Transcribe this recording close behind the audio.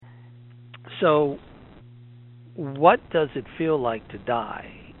So, what does it feel like to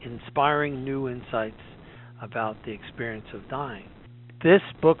die? Inspiring new insights about the experience of dying. This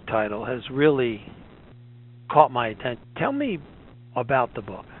book title has really caught my attention. Tell me about the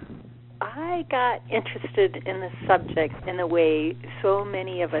book. I got interested in the subject in a way so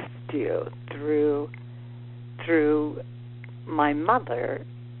many of us do through my mother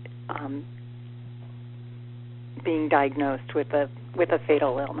being diagnosed with a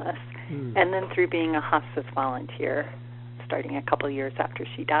fatal illness, and then through being a hospice volunteer, starting a couple of years after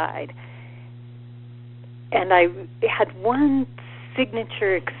she died. And I had one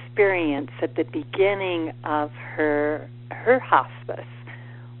signature experience at the beginning of her hospice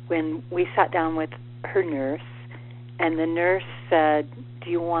when we sat down with her nurse, and the nurse said, "Do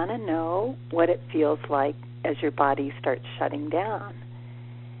you want to know what it feels like as your body starts shutting down?"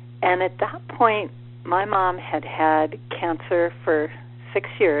 And at that point, my mom had had cancer for 6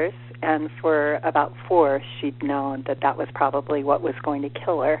 years, and for about 4, she'd known that that was probably what was going to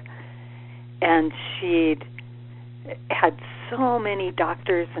kill her. And she'd had so many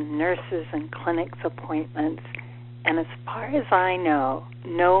doctors and nurses and clinics appointments, and as far as I know,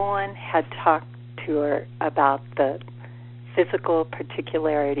 no one had talked to her about the physical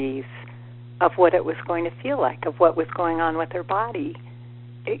particularities of what it was going to feel like, of what was going on with her body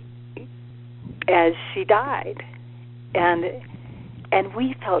as she died. And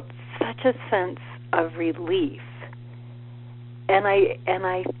we felt such a sense of relief. And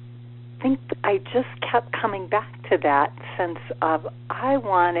I think I just kept coming back to that sense of I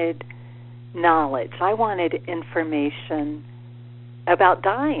wanted knowledge. I wanted information about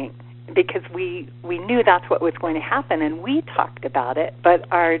dying, because we knew that's what was going to happen, and we talked about it, but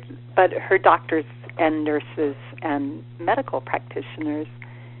her doctors and nurses and medical practitioners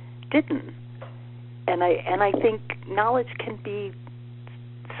didn't. And I think knowledge can be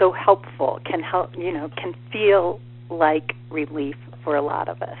so helpful, can help, can feel like relief for a lot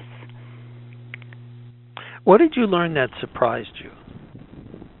of us. What did you learn that surprised you?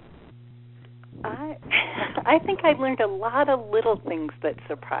 I think I learned a lot of little things that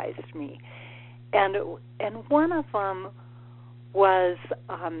surprised me, and one of them was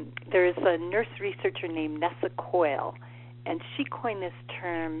there's a nurse researcher named Nessa Coyle, and she coined this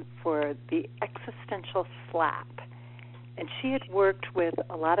term for the existential slap. And she had worked with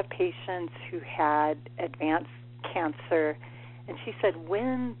a lot of patients who had advanced cancer, and she said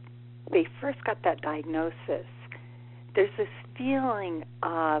when they first got that diagnosis, there's this feeling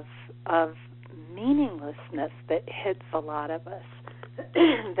of meaninglessness that hits a lot of us,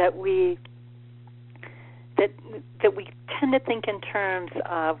 that we tend to think in terms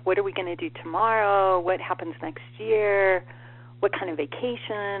of what are we going to do tomorrow, what happens next year, what kind of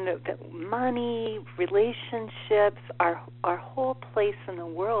vacation, money, relationships. Our whole place in the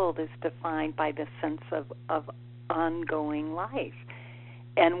world is defined by the sense of ongoing life.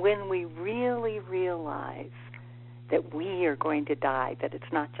 And when we really realize that we are going to die, that it's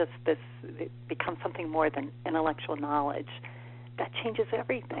not just this, it becomes something more than intellectual knowledge, that changes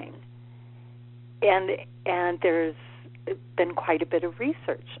everything. And there's been quite a bit of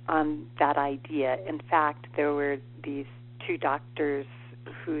research on that idea. In fact, there were these 2 doctors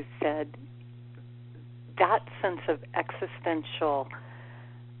who said that sense of existential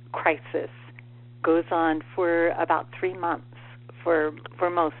crisis goes on for about 3 months for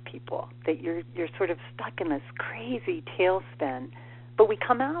most people, that you're sort of stuck in this crazy tailspin, but we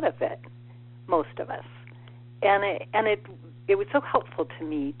come out of it, most of us. And it was so helpful to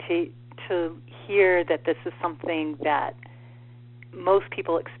me to hear that this is something that most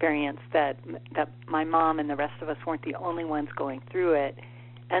people experience, that my mom and the rest of us weren't the only ones going through it,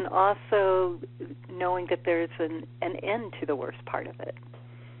 and also knowing that there's an end to the worst part of it.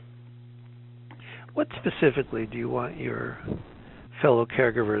 What specifically do you want your fellow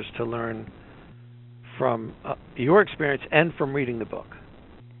caregivers to learn from your experience and from reading the book?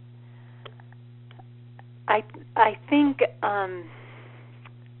 I think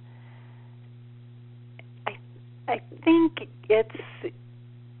I think it's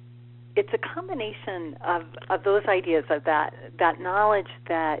a combination of those ideas, of that knowledge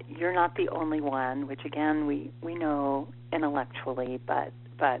that you're not the only one, which again we know intellectually, but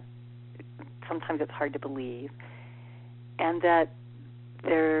sometimes it's hard to believe, and that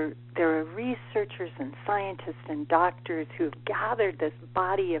there are researchers and scientists and doctors who have gathered this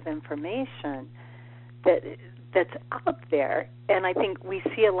body of information that's out there. And I think we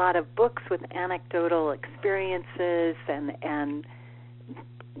see a lot of books with anecdotal experiences and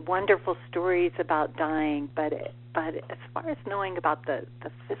wonderful stories about dying, but as far as knowing about the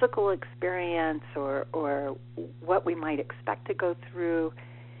physical experience or what we might expect to go through,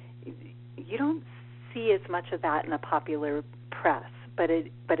 you don't see as much of that in the popular press, but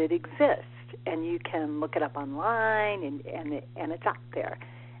it exists, and you can look it up online, and it's out there.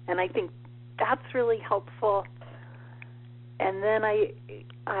 And I think that's really helpful. And then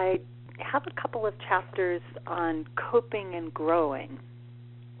I have a couple of chapters on coping and growing,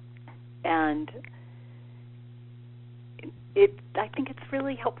 and I think it's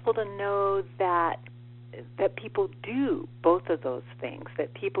really helpful to know that people do both of those things,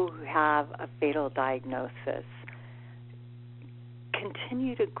 that people who have a fatal diagnosis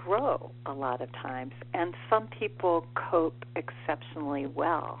continue to grow a lot of times, and some people cope exceptionally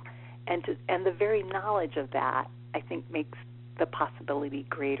well. And the very knowledge of that, I think, makes the possibility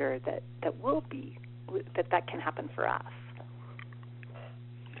greater that can happen for us.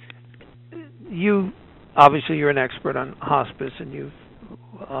 Obviously, you're an expert on hospice, and you've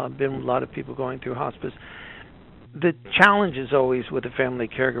been with a lot of people going through hospice. The challenge is always with a family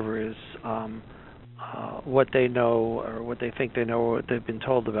caregiver is what they know or what they think they know or what they've been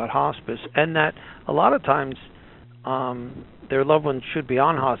told about hospice, and that a lot of times their loved ones should be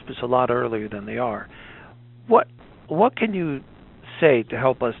on hospice a lot earlier than they are. What can you say to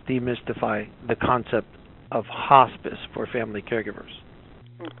help us demystify the concept of hospice for family caregivers?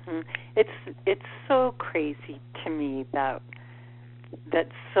 Mm-hmm. It's so crazy to me that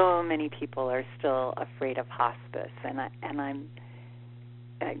so many people are still afraid of hospice, and I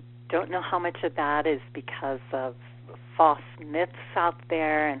don't know how much of that is because of false myths out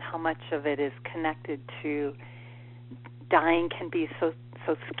there, and how much of it is connected to dying can be so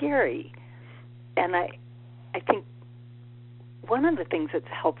scary. And I think one of the things that's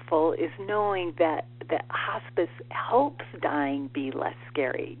helpful is knowing that hospice helps dying be less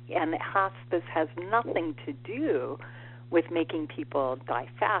scary, and that hospice has nothing to do with making people die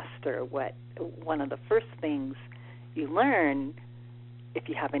faster. One of the first things you learn, if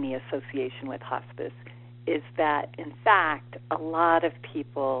you have any association with hospice, is that, in fact, a lot of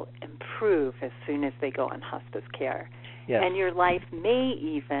people improve as soon as they go on hospice care. Yes. And your life may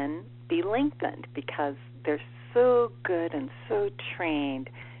even be lengthened because they're so good and so trained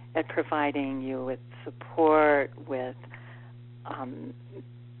at providing you with support, with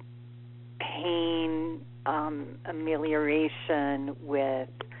pain amelioration, with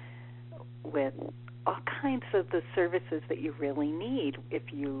all kinds of the services that you really need if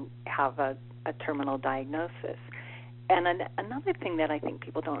you have a terminal diagnosis. And another thing that I think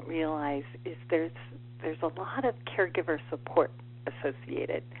people don't realize is there's a lot of caregiver support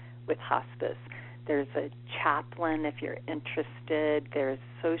associated with hospice. There's a chaplain if you're interested. There's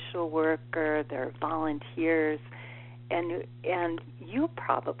a social worker. There are volunteers. And you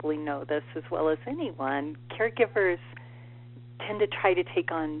probably know this as well as anyone. Caregivers tend to try to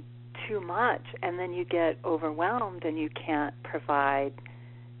take on too much, and then you get overwhelmed and you can't provide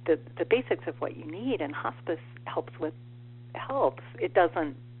the basics of what you need. And hospice helps. It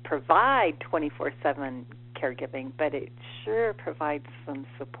doesn't provide 24/7 caregiving, but it sure provides some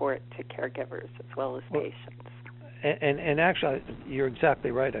support to caregivers as well as patients. And actually, you're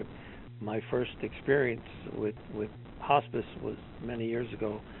exactly right. My first experience with hospice was many years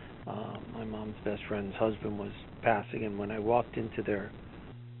ago. My mom's best friend's husband was passing, and when I walked into their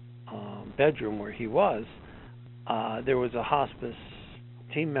bedroom where he was, there was a hospice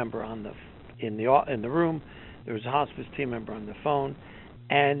team member in the room. There was a hospice team member on the phone,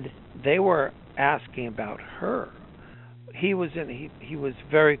 and they were asking about her. He was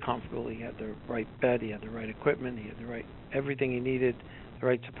very comfortable. He had the right bed, he had the right equipment, he had everything he needed, the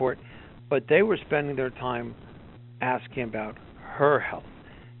right support. But they were spending their time asking about her health,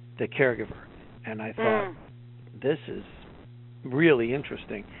 the caregiver. And I thought, this is really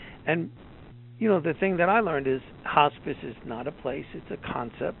interesting. And the thing that I learned is hospice is not a place, it's a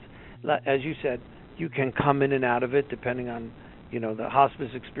concept. As you said, you can come in and out of it depending on the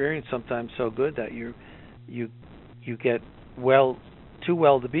hospice experience, sometimes so good that you get too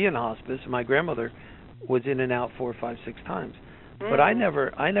well to be in hospice. My grandmother was in and out 4, 5, 6 times. But I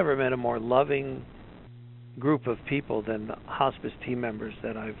never met a more loving group of people than the hospice team members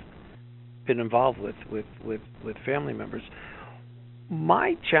that I've been involved with family members.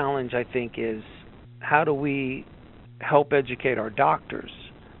 My challenge, I think, is how do we help educate our doctors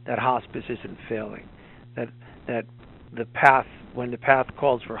that hospice isn't failing, that when the path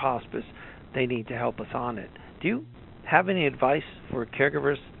calls for hospice, they need to help us on it. Do you have any advice for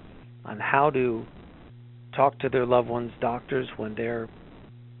caregivers on how to talk to their loved ones' doctors when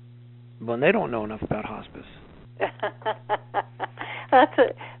they don't know enough about hospice?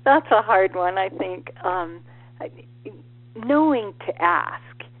 That's a hard one, I think. Knowing to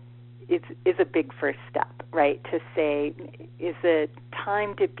ask is a big first step, right? To say, is it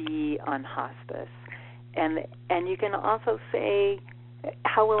time to be on hospice? And you can also say,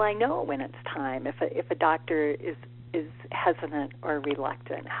 how will I know when it's time? If a doctor is hesitant or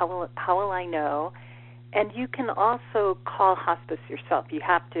reluctant, how will I know? And you can also call hospice yourself. You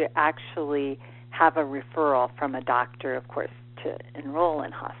have to actually have a referral from a doctor, of course, to enroll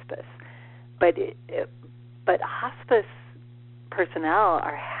in hospice. But hospice personnel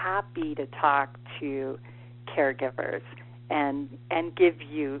are happy to talk to caregivers and give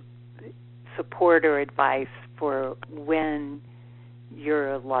you support or advice for when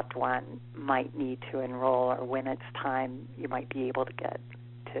your loved one might need to enroll or when it's time you might be able to get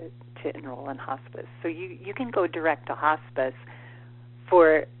to enroll in hospice. So you can go direct to hospice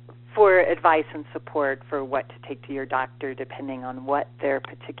for advice and support for what to take to your doctor depending on what their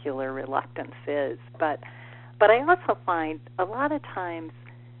particular reluctance is. But I also find a lot of times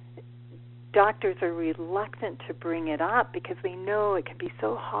doctors are reluctant to bring it up because they know it can be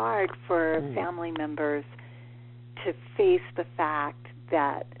so hard for family members to face the fact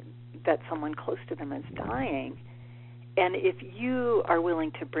that someone close to them is dying. And if you are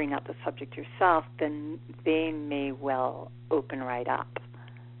willing to bring up the subject yourself, then they may well open right up.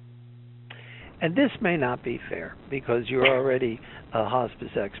 And this may not be fair because you're already a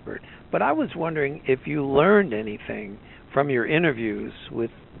hospice expert, but I was wondering if you learned anything from your interviews with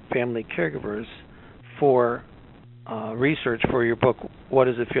family caregivers for research for your book, What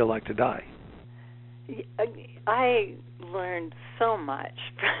Does It Feel Like to Die? I learned so much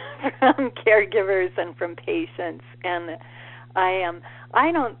from caregivers and from patients, and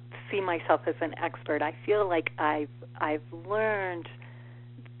I don't see myself as an expert. I feel like I've learned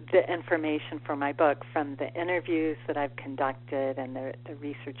the information for my book from the interviews that I've conducted and the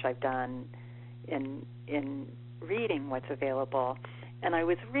research I've done in reading what's available. And I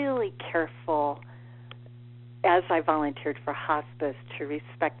was really careful as I volunteered for hospice to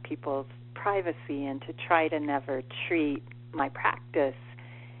respect people's privacy and to try to never treat my practice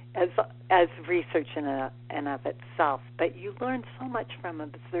as research in and of itself. But you learn so much from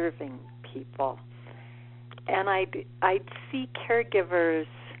observing people. And I'd see caregivers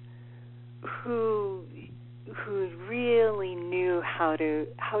who really knew how to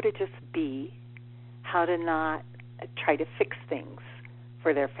just be, how to not try to fix things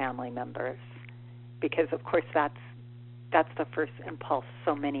for their family members, because of course that's the first impulse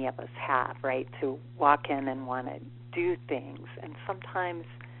so many of us have, right? To walk in and want to do things, and sometimes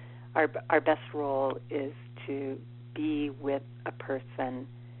our best role is to be with a person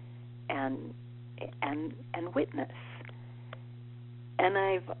and witness. And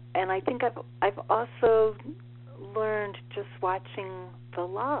I think I've also learned just watching the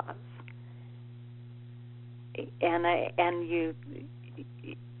laws, and you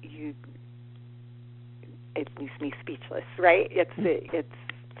it leaves me speechless, right? It's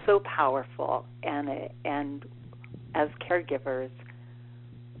so powerful, and as caregivers,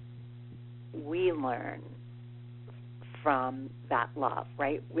 we learn from that love,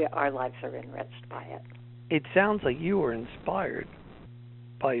 right? Our lives are enriched by it. It sounds like you were inspired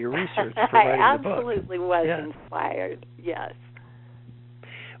by your research for writing the book. I absolutely was inspired, yes.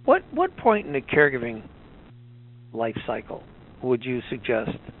 What point in the caregiving life cycle would you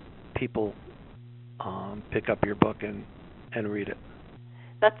suggest people pick up your book and read it?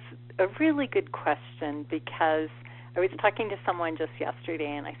 That's a really good question, because I was talking to someone just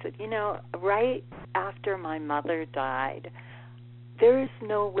yesterday and I said, right after my mother died, there is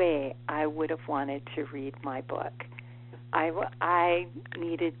no way I would have wanted to read my book. I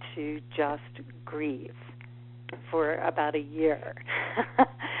needed to just grieve for about a year.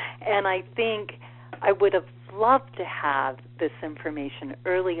 And I think I would have loved to have this information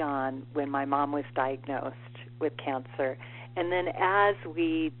early on when my mom was diagnosed with cancer. And then as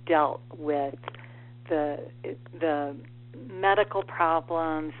we dealt with the medical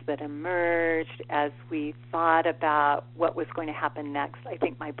problems that emerged, as we thought about what was going to happen next, I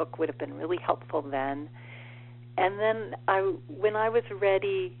think my book would have been really helpful then. And then when I was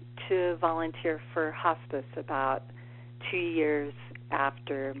ready to volunteer for hospice about 2 years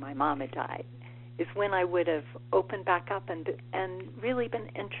after my mom had died, is when I would have opened back up and really been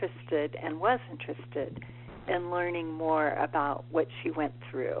interested and was interested in learning more about what she went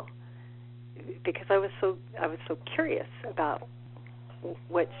through, because I was so curious about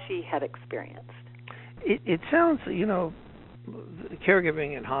what she had experienced. It sounds,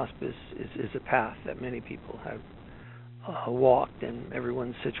 caregiving and hospice is a path that many people have walked, and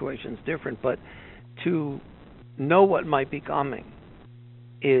everyone's situation is different. But to know what might be coming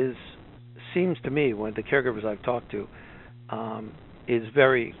seems to me, when the caregivers I've talked to, is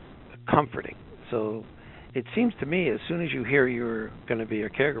very comforting. So it seems to me as soon as you hear you're going to be a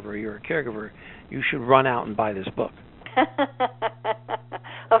caregiver, you should run out and buy this book.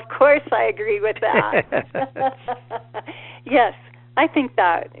 Of course I agree with that. Yes, I think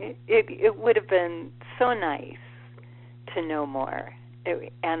that it would have been so nice to know more.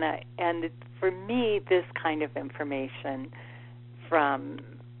 And for me, this kind of information from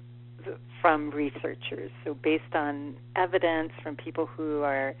researchers, so based on evidence from people who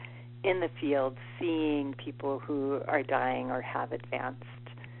are in the field, seeing people who are dying or have advanced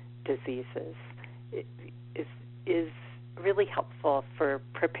diseases, is really helpful for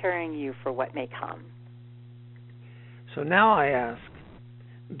preparing you for what may come. So now I ask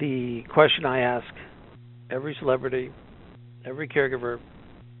the question I ask every celebrity, every caregiver,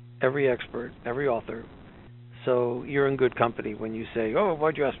 every expert, every author. So you're in good company when you say, oh,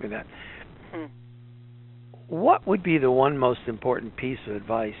 why'd you ask me that? What would be the one most important piece of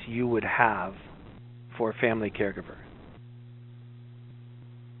advice you would have for a family caregiver?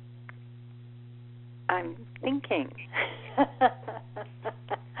 I'm thinking.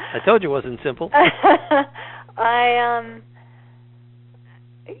 I told you it wasn't simple.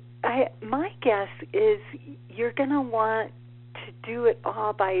 My guess is you're going to want to do it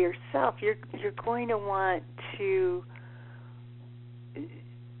all by yourself. You're going to want to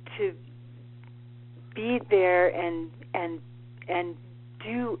be there and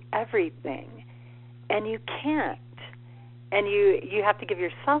do everything, and you can't. And you have to give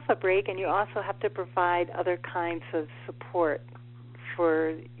yourself a break, and you also have to provide other kinds of support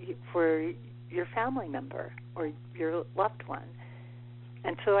for your family member or your loved one.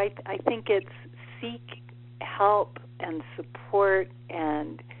 And so I think it's seek help and support,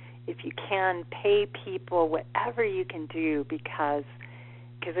 and if you can, pay people, whatever you can do, because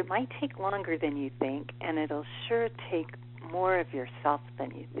it might take longer than you think, and it'll sure take more of yourself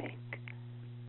than you think.